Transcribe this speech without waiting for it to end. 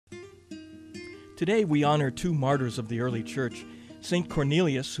Today we honor two martyrs of the early church, St.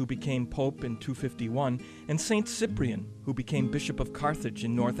 Cornelius, who became Pope in 251, and St. Cyprian, who became Bishop of Carthage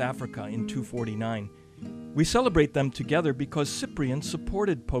in North Africa in 249. We celebrate them together because Cyprian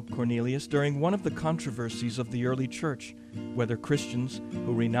supported Pope Cornelius during one of the controversies of the early church, whether Christians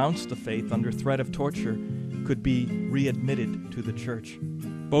who renounced the faith under threat of torture could be readmitted to the church.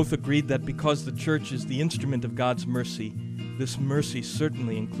 Both agreed that because the church is the instrument of God's mercy, this mercy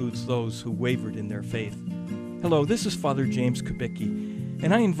certainly includes those who wavered in their faith. Hello, this is Father James Kubicki,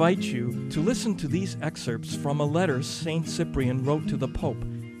 and I invite you to listen to these excerpts from a letter St. Cyprian wrote to the Pope.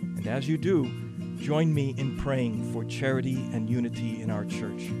 And as you do, join me in praying for charity and unity in our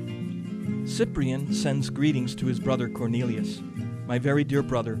church. Cyprian sends greetings to his brother Cornelius. My very dear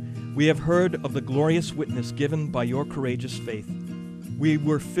brother, we have heard of the glorious witness given by your courageous faith. We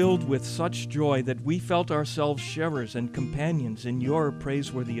were filled with such joy that we felt ourselves sharers and companions in your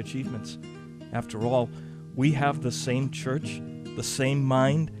praiseworthy achievements. After all, we have the same church, the same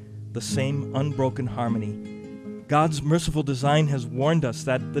mind, the same unbroken harmony. God's merciful design has warned us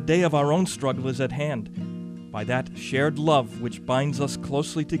that the day of our own struggle is at hand. By that shared love which binds us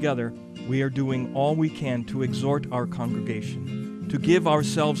closely together, we are doing all we can to exhort our congregation, to give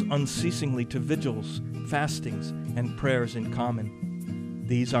ourselves unceasingly to vigils, fastings, and prayers in common.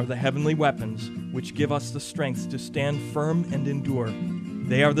 These are the heavenly weapons which give us the strength to stand firm and endure.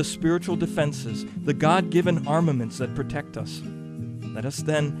 They are the spiritual defenses, the God-given armaments that protect us. Let us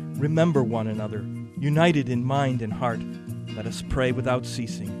then remember one another, united in mind and heart. Let us pray without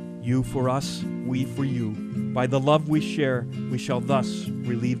ceasing. You for us, we for you. By the love we share, we shall thus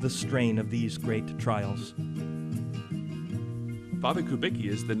relieve the strain of these great trials. Father Kubicki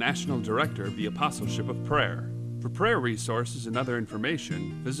is the National Director of the Apostleship of Prayer. For prayer resources and other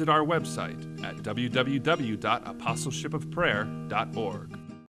information, visit our website at www.apostleshipofprayer.org.